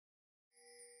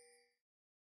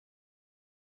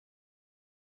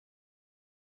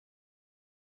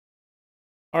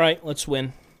Alright, let's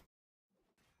win.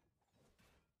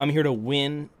 I'm here to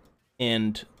win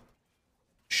and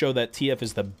show that TF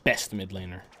is the best mid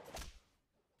laner.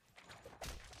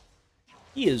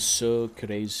 He is so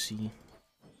crazy.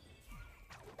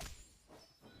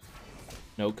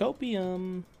 No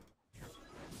copium.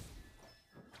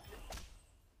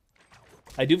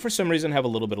 I do, for some reason, have a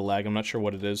little bit of lag. I'm not sure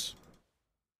what it is.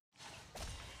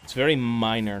 It's very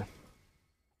minor.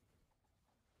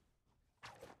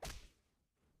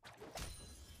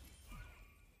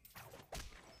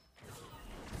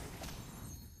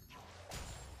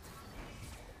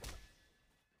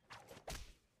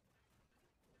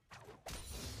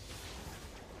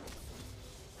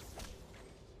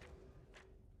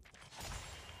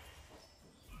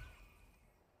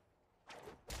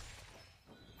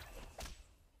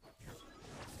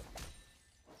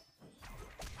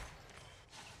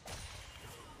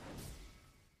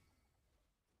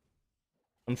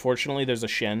 Unfortunately, there's a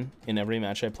Shen in every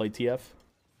match I play TF.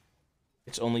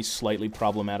 It's only slightly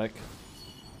problematic.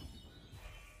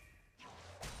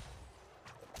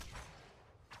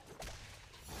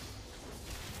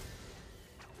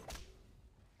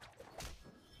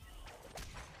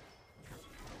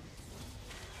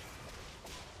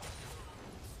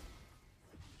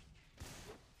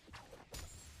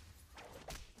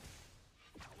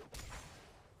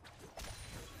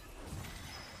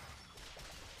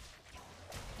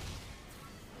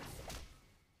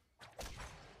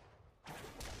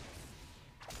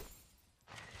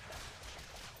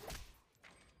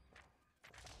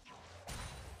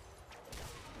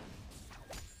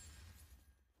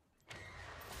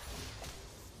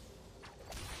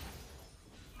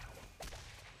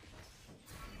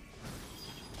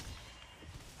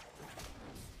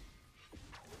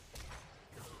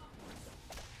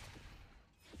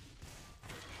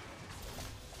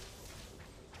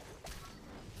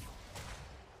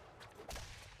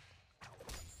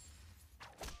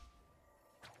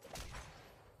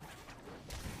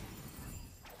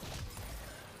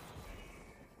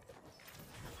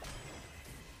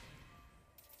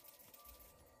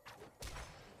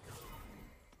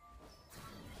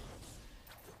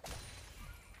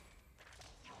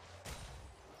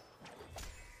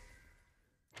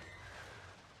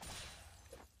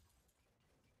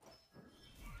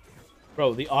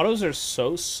 Bro, the autos are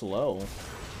so slow.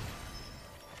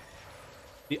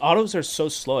 The autos are so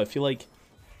slow. I feel like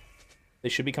they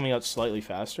should be coming out slightly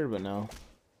faster, but no.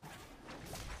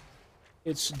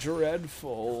 It's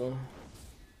dreadful.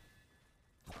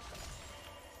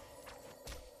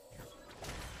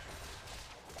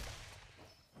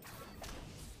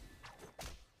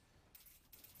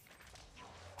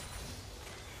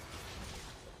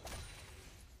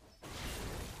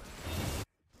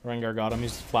 Rengar got him.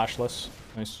 He's flashless.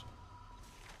 Nice.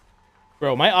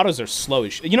 Bro, my autos are slow.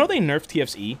 You know they nerfed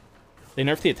TF's E? They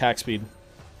nerfed the attack speed.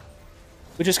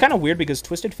 Which is kind of weird because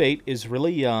Twisted Fate is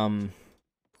really, kind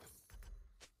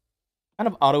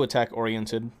of auto-attack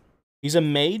oriented. He's a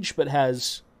mage, but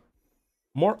has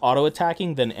more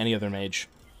auto-attacking than any other mage.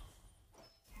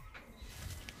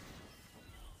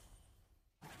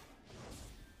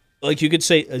 Like, you could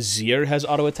say Azir has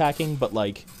auto-attacking, but,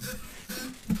 like,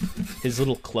 his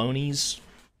little clonies.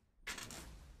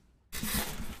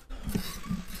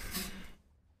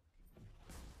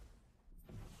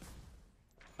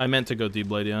 I meant to go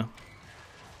D-Blade, yeah.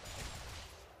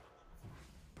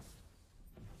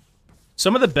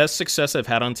 Some of the best success I've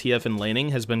had on TF in laning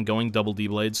has been going double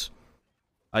D-Blades.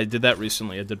 I did that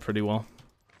recently. I did pretty well.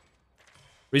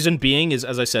 Reason being is,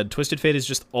 as I said, Twisted Fate is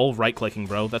just all right-clicking,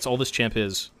 bro. That's all this champ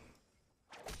is.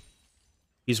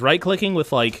 He's right-clicking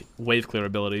with, like, wave clear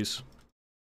abilities.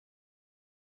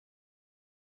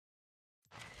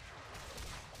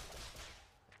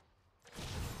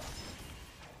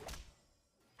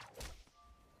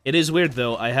 It is weird,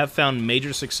 though. I have found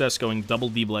major success going double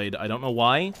D-Blade. I don't know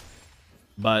why,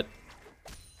 but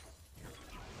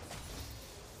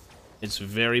it's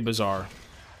very bizarre.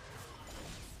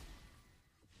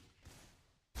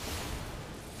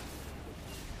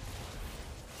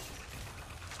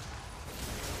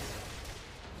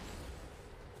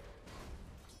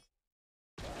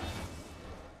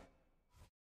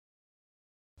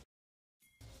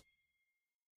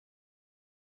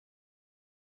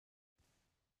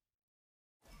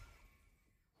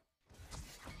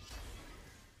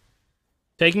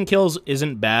 Taking kills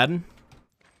isn't bad.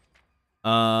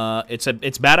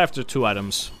 It's bad after 2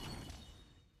 items.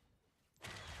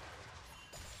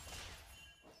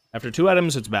 After 2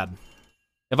 items, it's bad.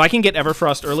 If I can get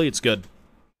Everfrost early, it's good.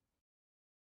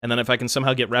 And then if I can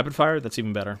somehow get Rapid Fire, that's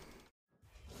even better.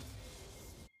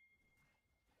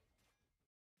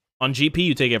 On GP,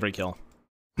 you take every kill.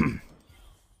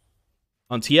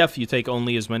 On TF, you take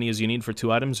only as many as you need for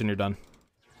 2 items, and you're done.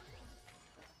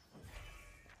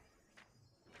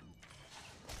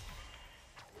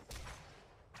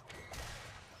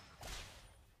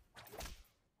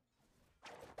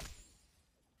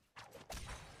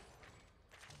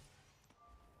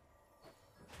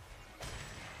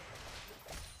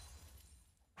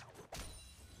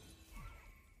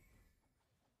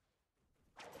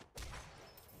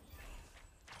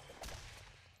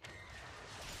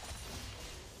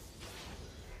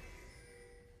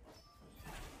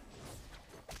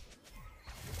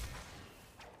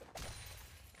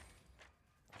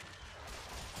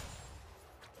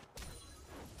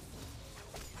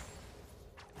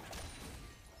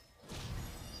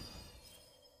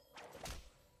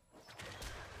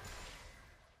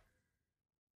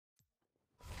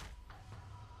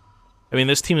 I mean,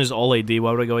 this team is all AD.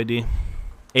 Why would I go AD?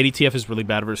 ADTF is really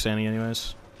bad versus Annie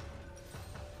anyways.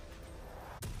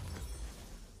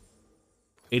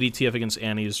 ADTF against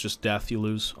Annie is just death. You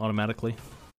lose automatically.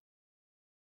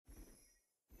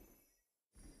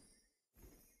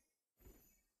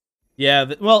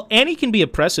 Yeah, well, Annie can be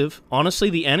oppressive. Honestly,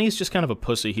 the Annie is just kind of a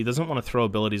pussy. He doesn't want to throw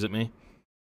abilities at me.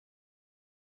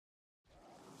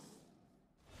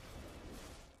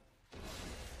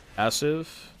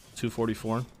 Passive,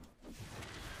 244.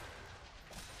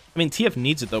 I mean, TF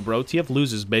needs it though, bro. TF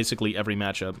loses basically every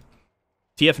matchup.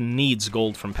 TF needs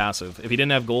gold from passive. If he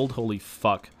didn't have gold, holy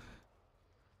fuck.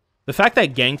 The fact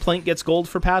that Gangplank gets gold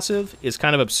for passive is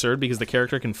kind of absurd because the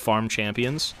character can farm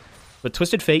champions. But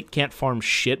Twisted Fate can't farm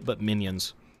shit but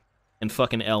minions. And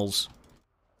fucking Ls.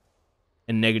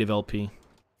 And negative LP.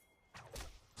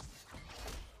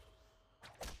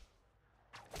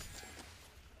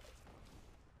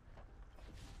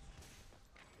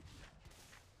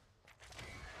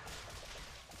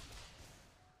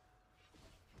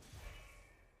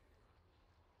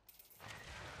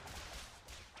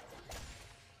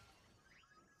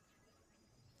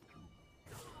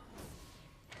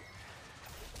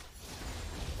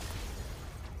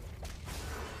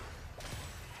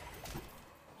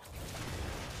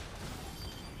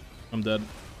 I'm dead.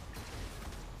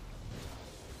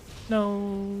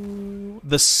 No.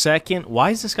 The second...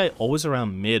 Why is this guy always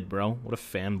around mid, bro? What a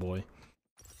fanboy.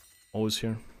 Always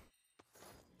here.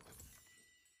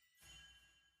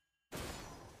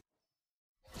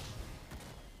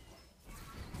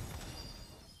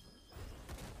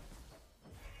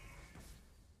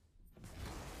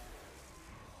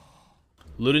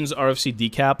 Luden's RFC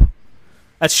decap.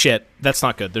 That's shit. That's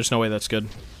not good. There's no way that's good.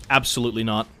 Absolutely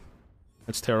not.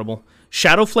 That's terrible.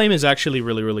 Shadow Flame is actually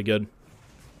really, really good.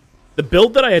 The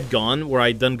build that I had gone, where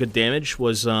I'd done good damage,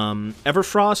 was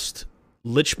Everfrost,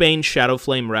 Lichbane, Shadow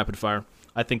Flame, Rapid Fire.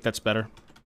 I think that's better.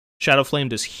 Shadow Flame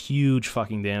does huge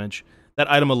fucking damage.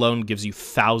 That item alone gives you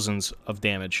thousands of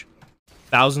damage.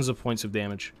 Thousands of points of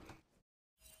damage.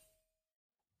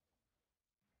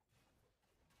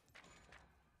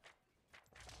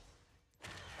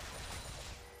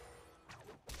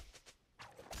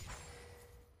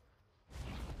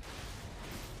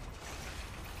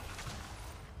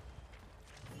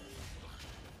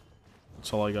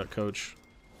 That's all I got, coach.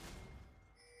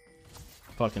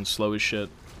 Fucking slow as shit.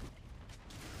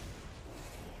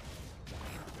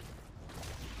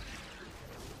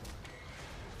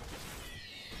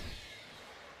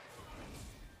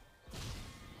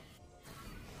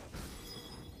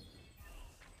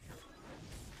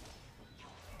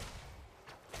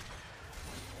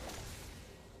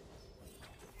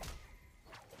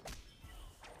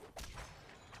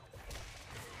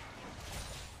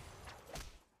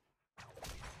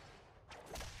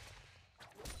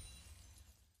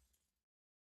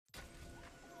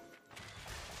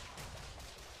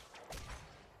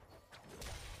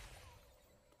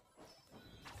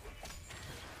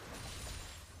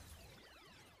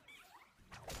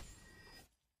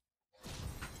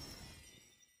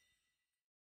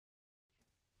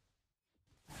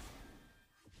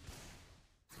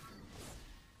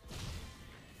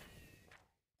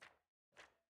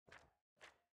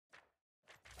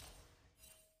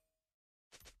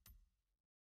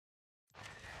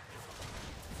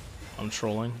 I'm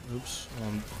trolling. Oops.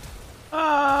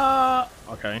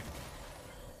 Okay.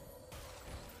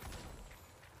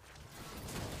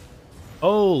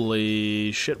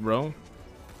 Holy shit, bro.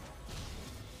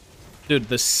 Dude,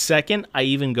 the second I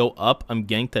even go up, I'm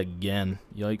ganked again.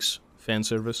 Yikes. Fan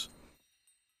service.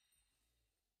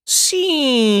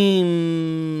 Seems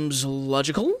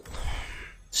logical.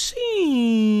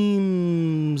 Seems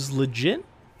legit.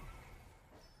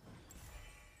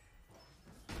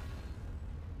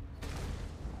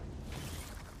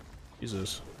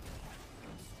 Jesus.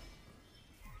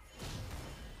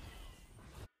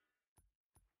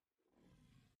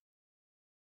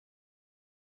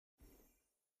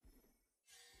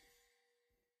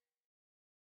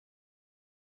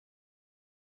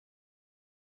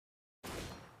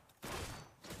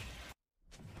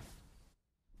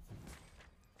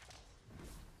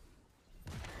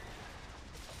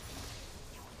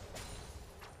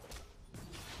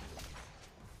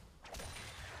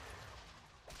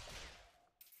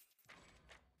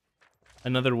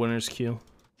 Another winner's queue.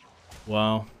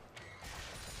 Wow.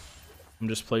 I'm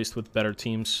just placed with better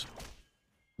teams.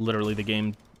 Literally the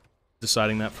game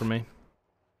deciding that for me.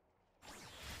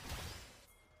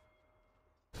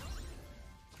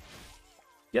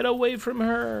 Get away from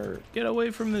her! Get away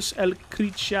from this El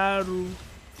Cricharo.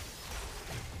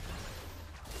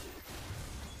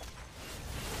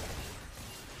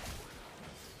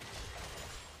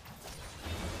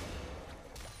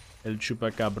 El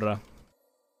Chupacabra.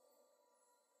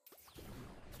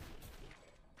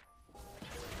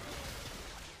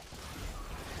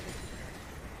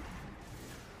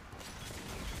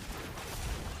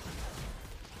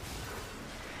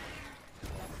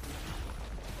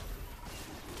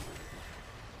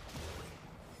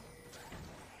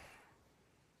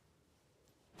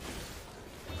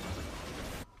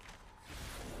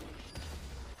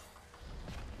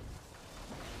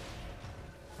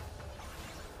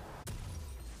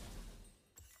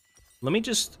 Let me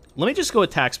just go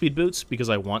attack speed boots because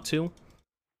I want to.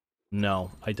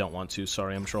 No, I don't want to.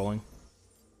 Sorry, I'm trolling.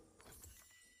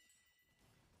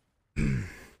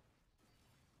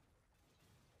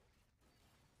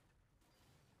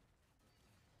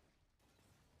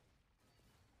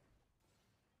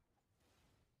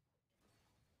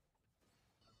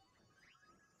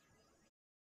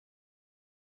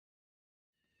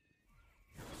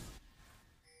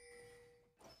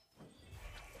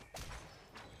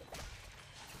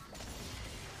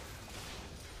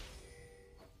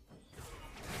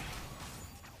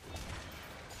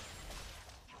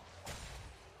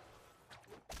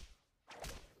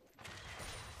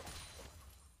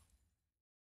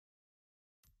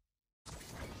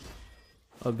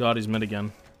 Oh god, he's mid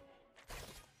again.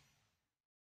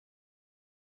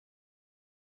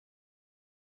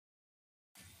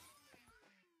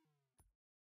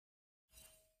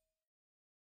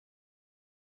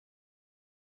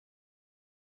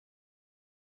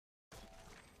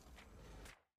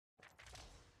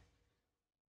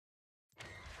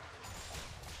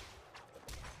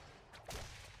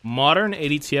 Modern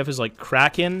ADTF is like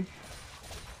Kraken,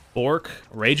 Bork,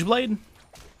 Rageblade?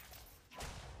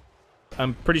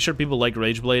 I'm pretty sure people like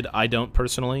Rageblade. I don't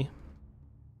personally.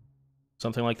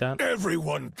 Something like that.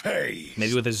 Everyone pays.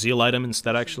 Maybe with a Zeal item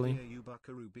instead, actually.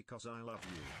 Because I love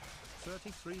you.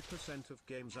 33% of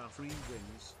games are free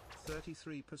wins,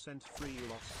 33% free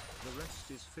loss, the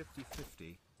rest is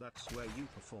 50-50, that's where you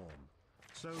perform.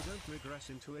 So don't regress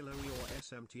into Illo or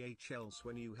SMTH else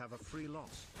when you have a free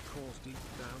loss, cause deep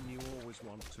down you always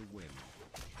want to win.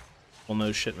 Well,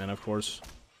 no shit, man, of course.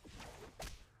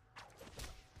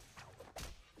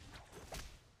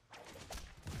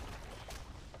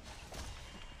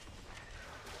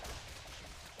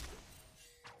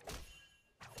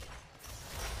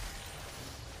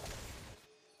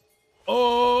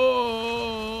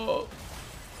 Oh!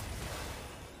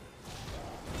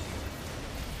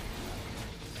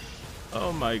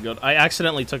 Oh my god. I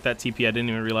accidentally took that TP. I didn't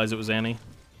even realize it was Annie.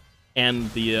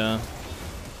 And the,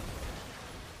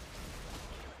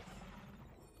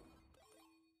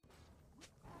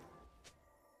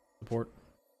 support.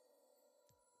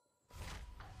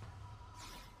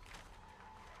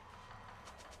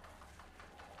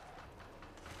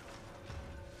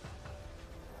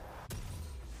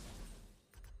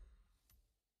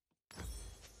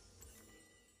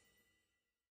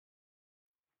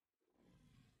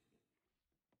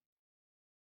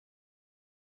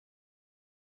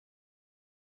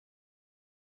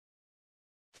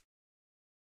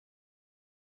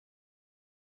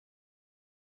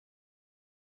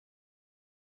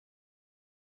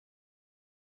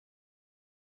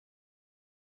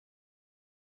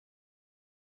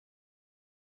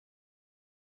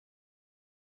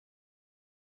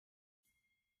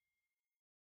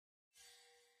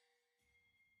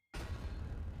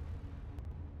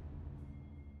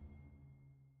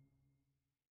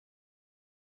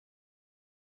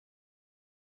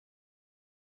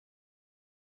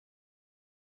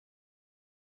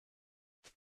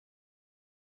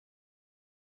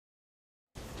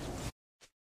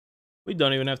 We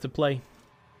don't even have to play.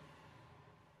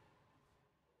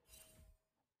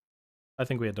 I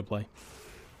think we had to play.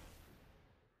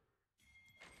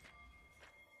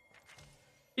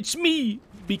 It's me!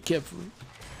 Be careful.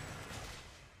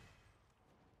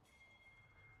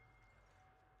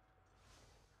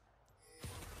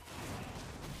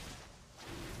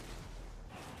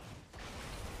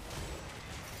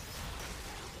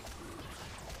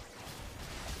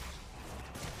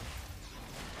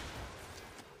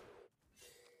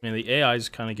 I mean, the AI is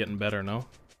kind of getting better, no?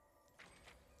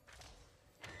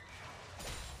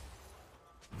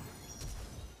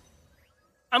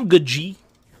 I'm good, G.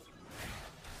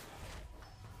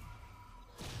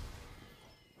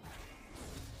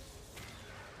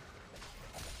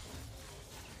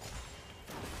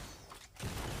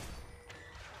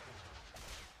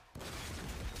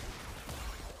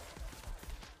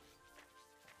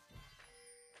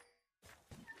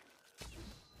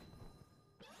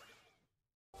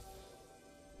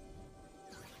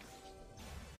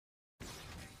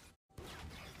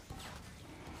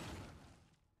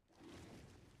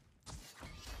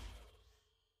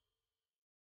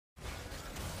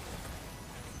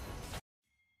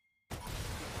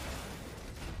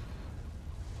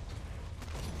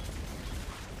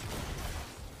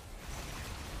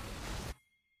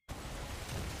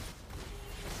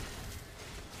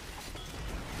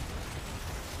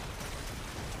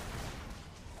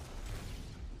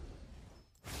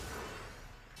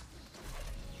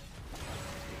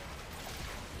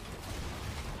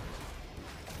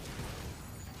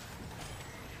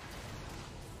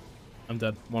 I'm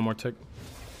dead. One more tick.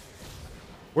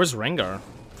 Where's Rengar?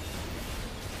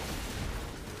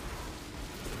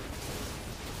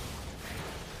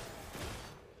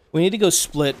 We need to go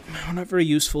split. We're not very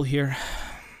useful here.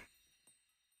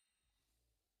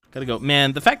 Gotta go.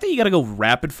 Man, the fact that you gotta go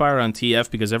rapid fire on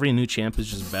TF because every new champ is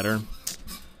just better.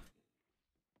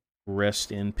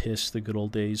 Rest in piss, the good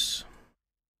old days.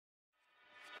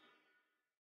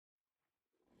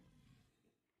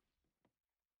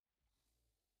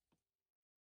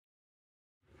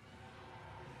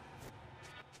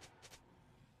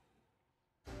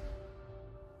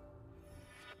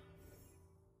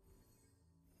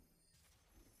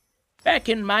 Back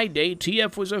in my day,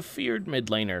 TF was a feared mid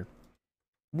laner.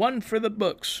 One for the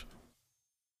books.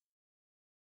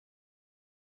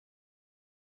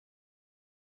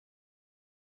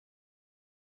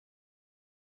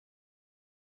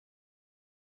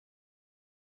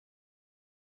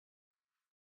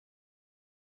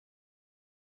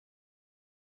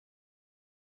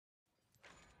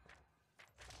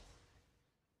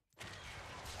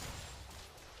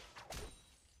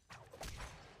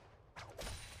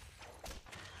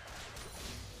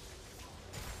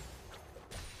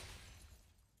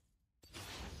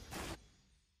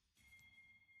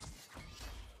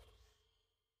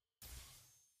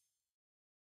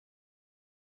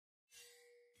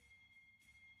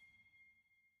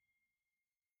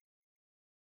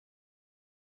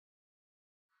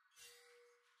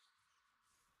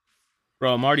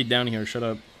 Bro, I'm already down here. Shut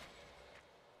up.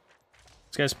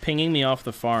 This guy's pinging me off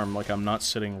the farm like I'm not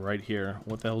sitting right here.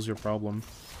 What the hell's your problem?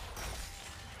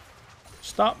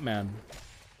 Stop, man.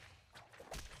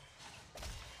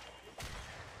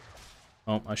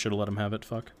 Oh, I should have let him have it.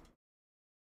 Fuck.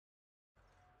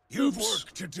 You've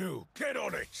work to do. Get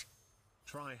on it.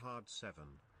 Try hard 7.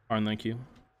 Arn, thank you.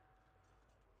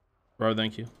 Bro,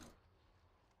 thank you.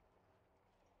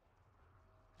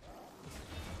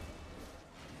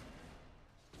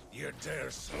 You dare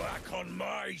slack on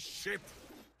my ship?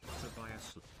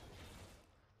 Tobias.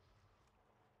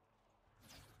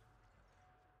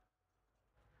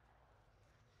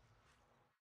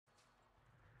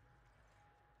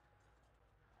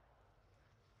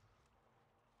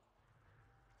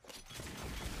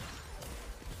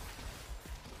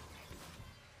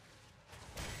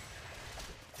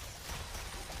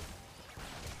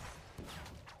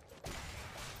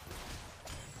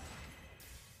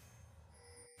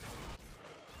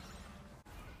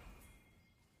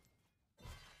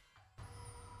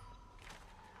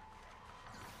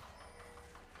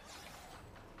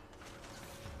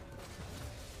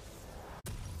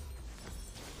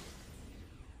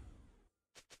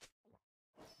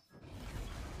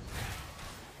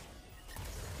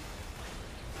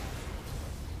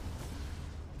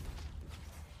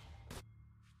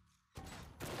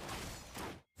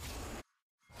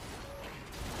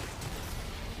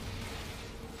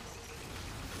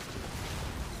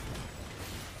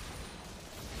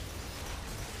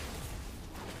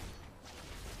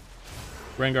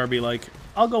 Rengar be like,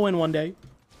 I'll go in one day.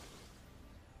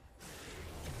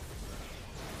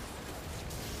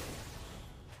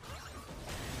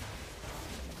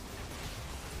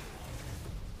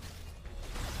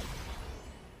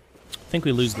 I think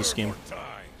we lose this game. Don't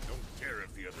care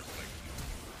if the others like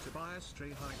you. Tobias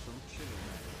Stray hyphen chilling.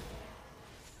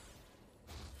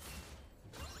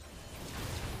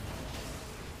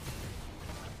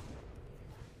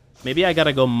 Maybe I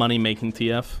gotta go money making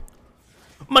TF.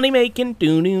 Money making,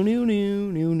 do do do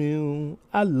do do do.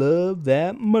 I love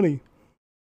that money.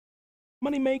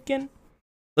 Money making.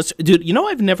 Let's, dude. You know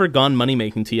I've never gone money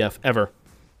making TF ever.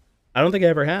 I don't think I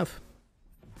ever have.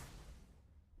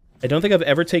 I don't think I've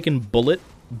ever taken Bullet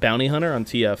Bounty Hunter on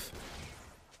TF.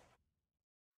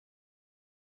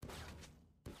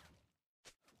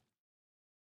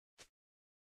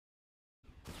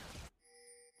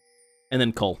 And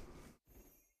then Cole.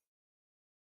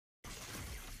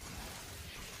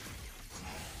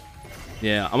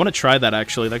 Yeah, I want to try that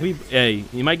actually. That could be, hey,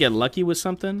 you might get lucky with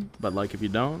something, but like if you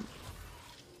don't.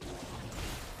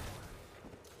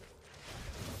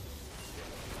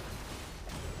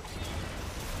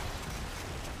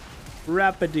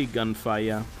 Rapidly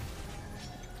gunfire.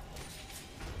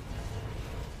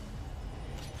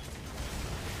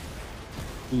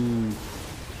 Ooh.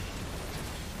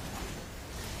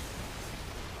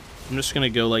 I'm just gonna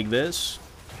go like this.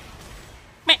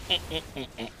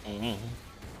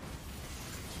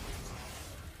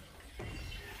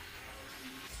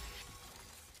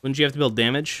 Wouldn't you have to build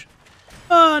damage?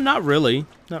 Not really.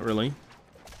 Not really.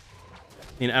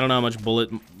 I mean, I don't know how much Bullet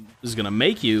is gonna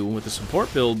make you with the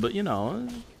support build, but you know,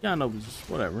 yeah, no,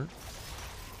 whatever.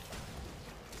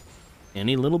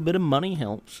 Any little bit of money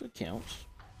helps. It counts.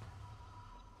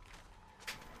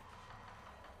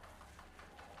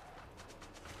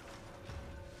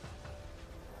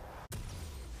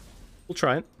 We'll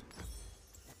try it.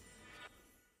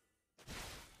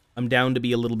 I'm down to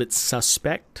be a little bit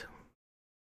suspect.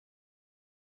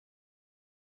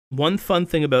 One fun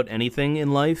thing about anything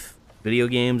in life, video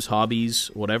games, hobbies,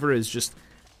 whatever, is just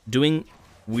doing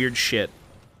weird shit.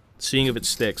 Seeing if it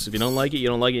sticks. If you don't like it, you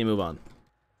don't like it, you move on.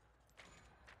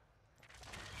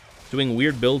 Doing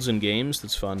weird builds in games,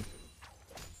 that's fun.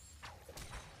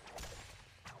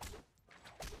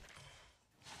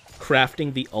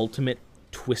 Crafting the ultimate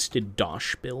twisted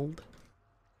dosh build.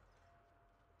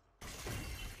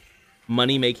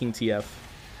 Money making TF.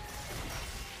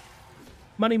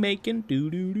 Money making,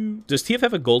 doo-doo-doo. Does TF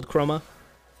have a gold chroma?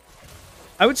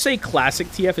 I would say classic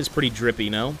TF is pretty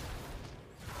drippy, no?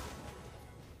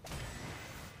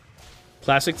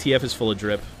 Classic TF is full of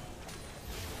drip.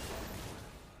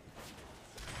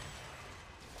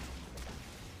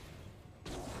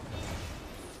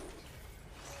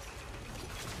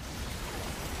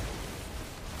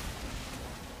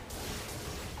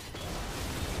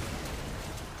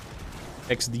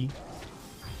 XD.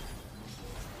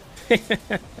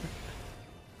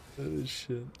 Oh,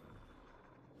 shit.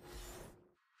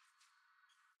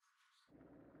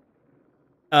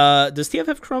 Does TF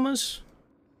have chromas?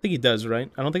 I think he does, right?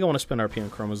 I don't think I want to spend RP on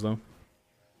chromas, though.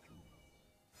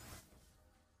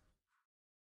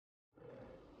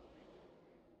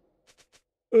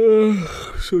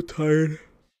 Ugh, so tired.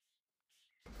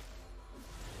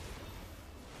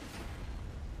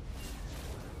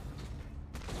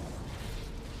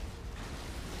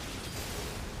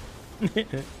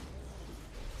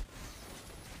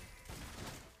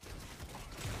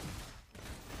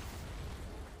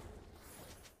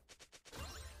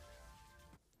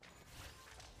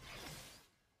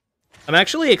 I'm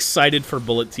actually excited for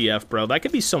Bullet TF, bro. That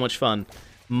could be so much fun.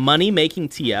 Money making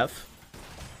TF.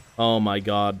 Oh my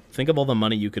god. Think of all the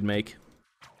money you could make.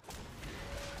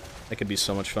 That could be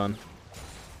so much fun.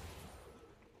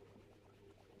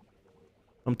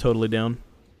 I'm totally down.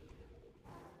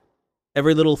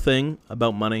 Every little thing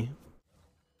about money.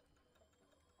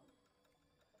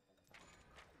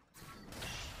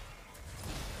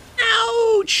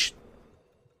 Ouch!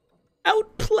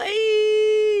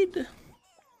 Outplayed!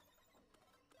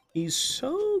 He's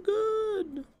so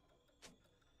good.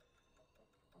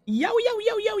 Yo, yo,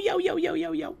 yo, yo, yo, yo, yo,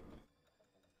 yo, yo.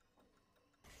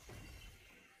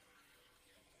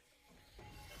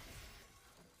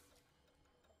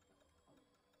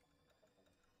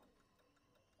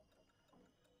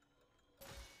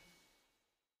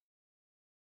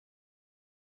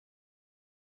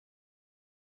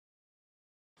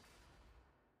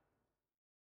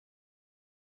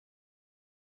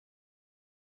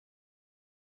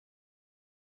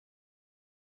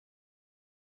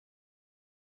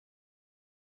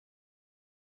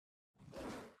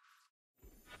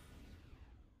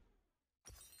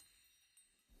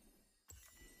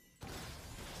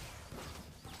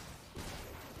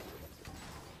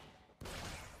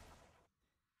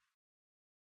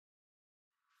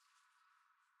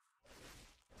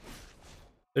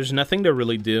 There's nothing to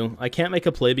really do. I can't make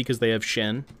a play because they have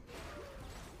Shen.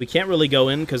 We can't really go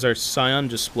in because our Scion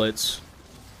just splits.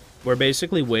 We're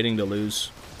basically waiting to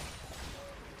lose.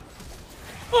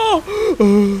 Oh!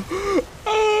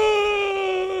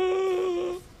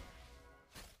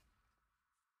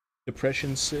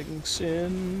 Depression sinks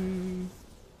in.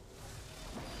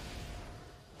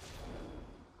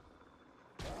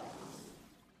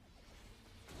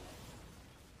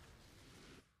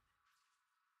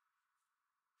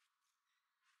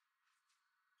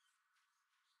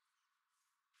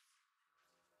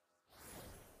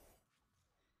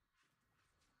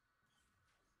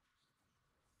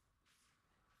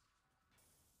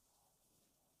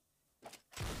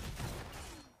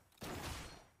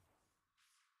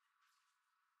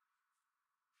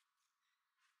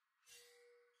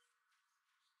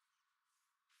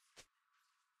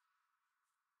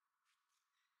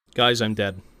 Guys, I'm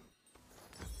dead.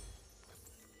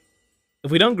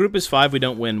 If we don't group as 5, we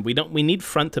don't win. We need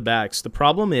front to backs. The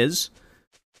problem is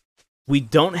we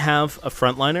don't have a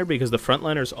frontliner because the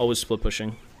frontliner is always split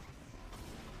pushing.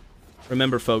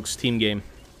 Remember, folks, team game.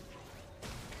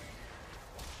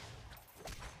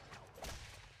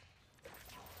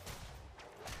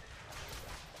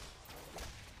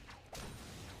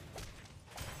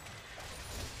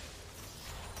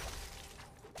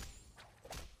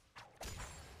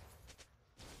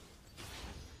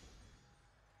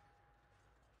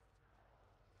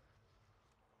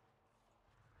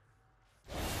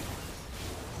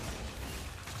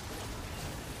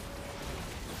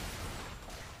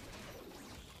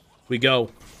 We go.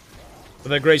 For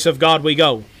the grace of God, we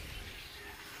go.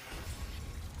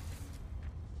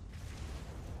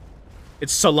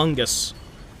 It's Salungus.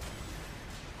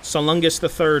 Salungus the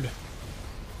Third.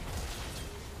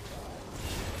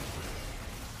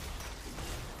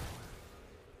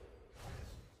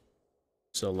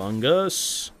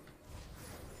 Salungus.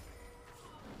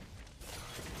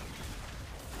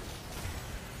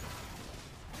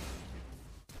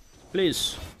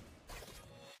 Please.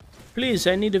 Please,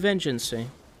 I need a vengeance.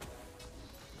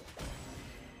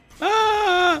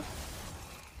 Ah!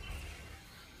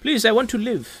 Please, I want to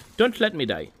live. Don't let me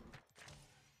die.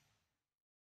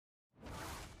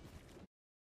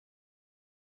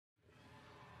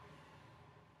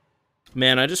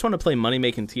 Man, I just want to play money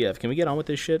making TF. Can we get on with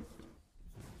this shit?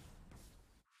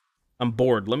 I'm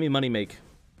bored. Let me money make.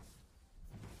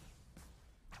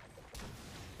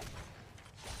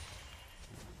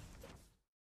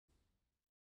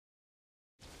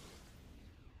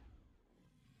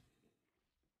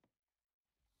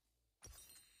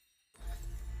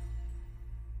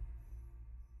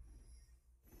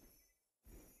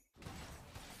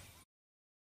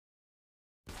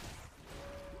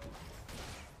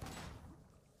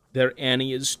 Their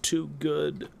Annie is too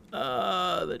good.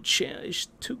 The chant is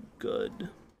too good.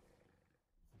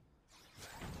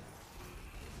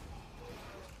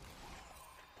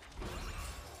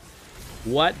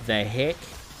 What the heck?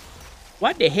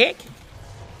 What the heck?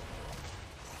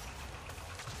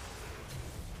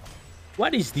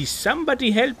 What is this?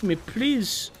 Somebody help me,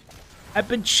 please. I've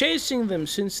been chasing them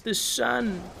since the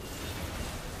sun.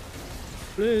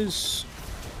 Please.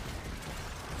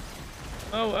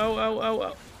 Oh, oh, oh, oh,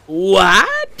 oh.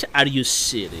 What? Are you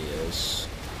serious?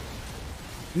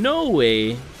 No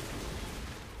way.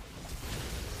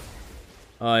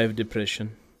 Oh, I have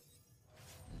depression.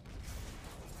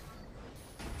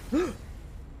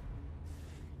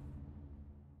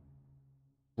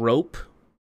 Rope?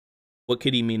 What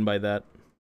could he mean by that?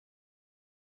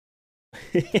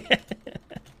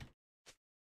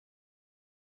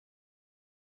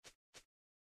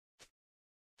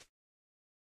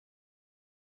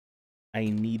 I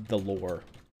need the lore.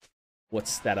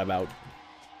 What's that about?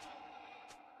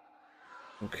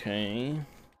 Okay.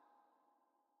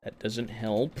 That doesn't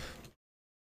help.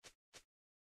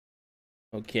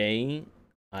 Okay.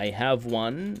 I have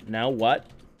one. Now what?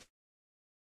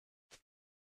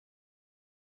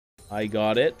 I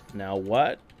got it. Now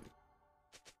what?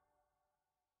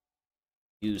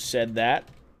 You said that.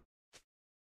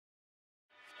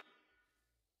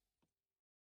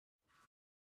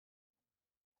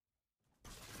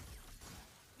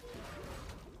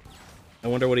 I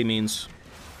wonder what he means.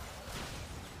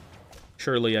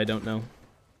 Surely I don't know.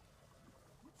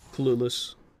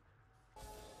 Clueless.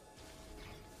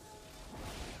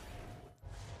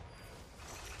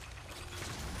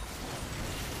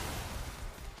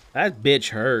 That bitch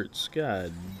hurts.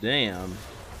 God damn.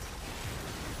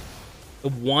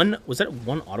 Was that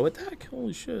one auto attack?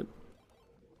 Holy shit.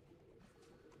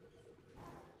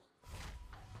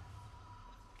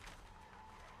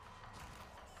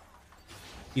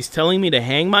 He's telling me to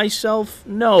hang myself?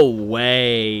 No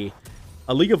way.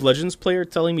 A League of Legends player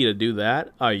telling me to do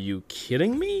that? Are you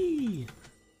kidding me?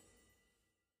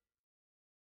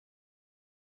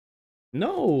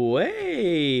 No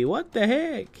way! What the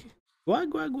heck? Gua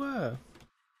gua gua.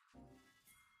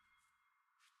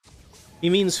 He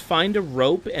means find a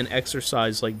rope and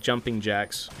exercise like jumping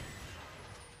jacks.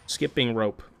 Skipping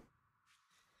rope.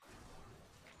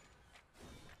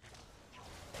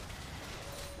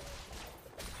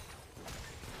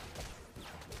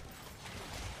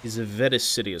 He's a very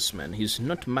serious man. He's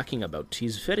not mucking about.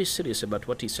 He's very serious about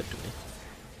what he said to me.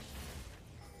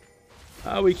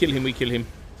 Ah, we kill him, we kill him.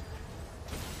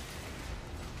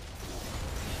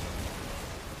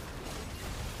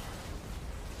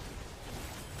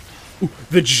 Ooh,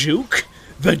 the juke?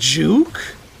 The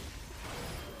juke?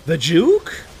 The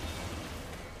juke?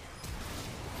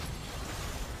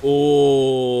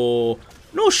 Oh.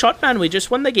 No shot, man. We just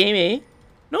won the game, eh?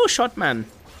 No shot, man.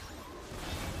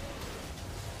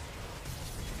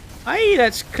 Aye,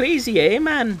 that's crazy, eh,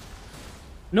 man?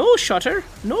 No shotter,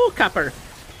 no capper.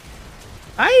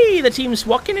 Aye, the team's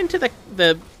walking into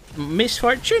the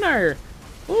misfortune, or...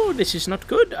 Oh, this is not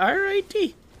good,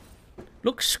 alrighty.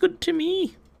 Looks good to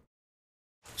me.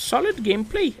 Solid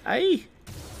gameplay, aye.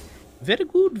 Very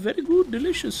good,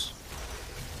 delicious.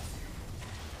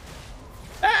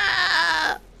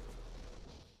 Ah!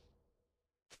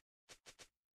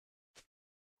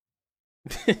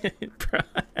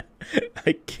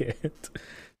 I can't.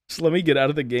 Just let me get out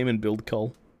of the game and build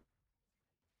call.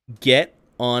 Get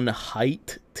on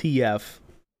height TF.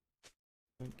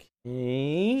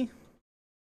 Okay.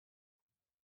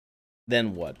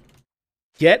 Then what?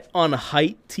 Get on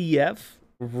height TF,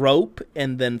 rope,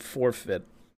 and then forfeit.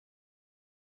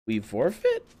 We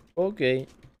forfeit? Okay.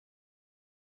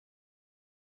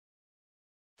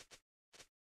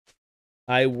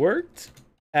 I worked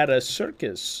at a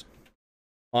circus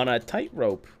on a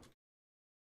tightrope.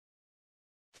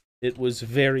 It was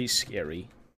very scary.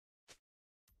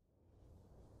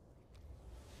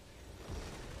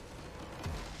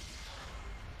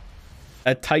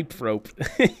 A type rope.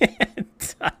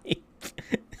 Type.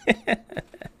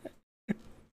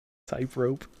 Type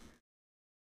rope.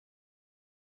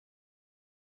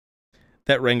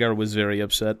 That Rengar was very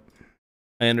upset.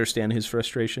 I understand his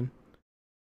frustration.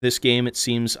 This game, it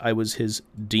seems I was his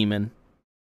demon,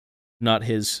 not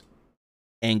his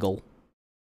angle.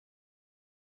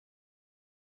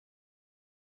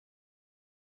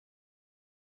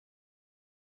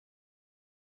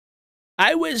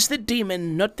 I was the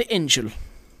demon, not the angel.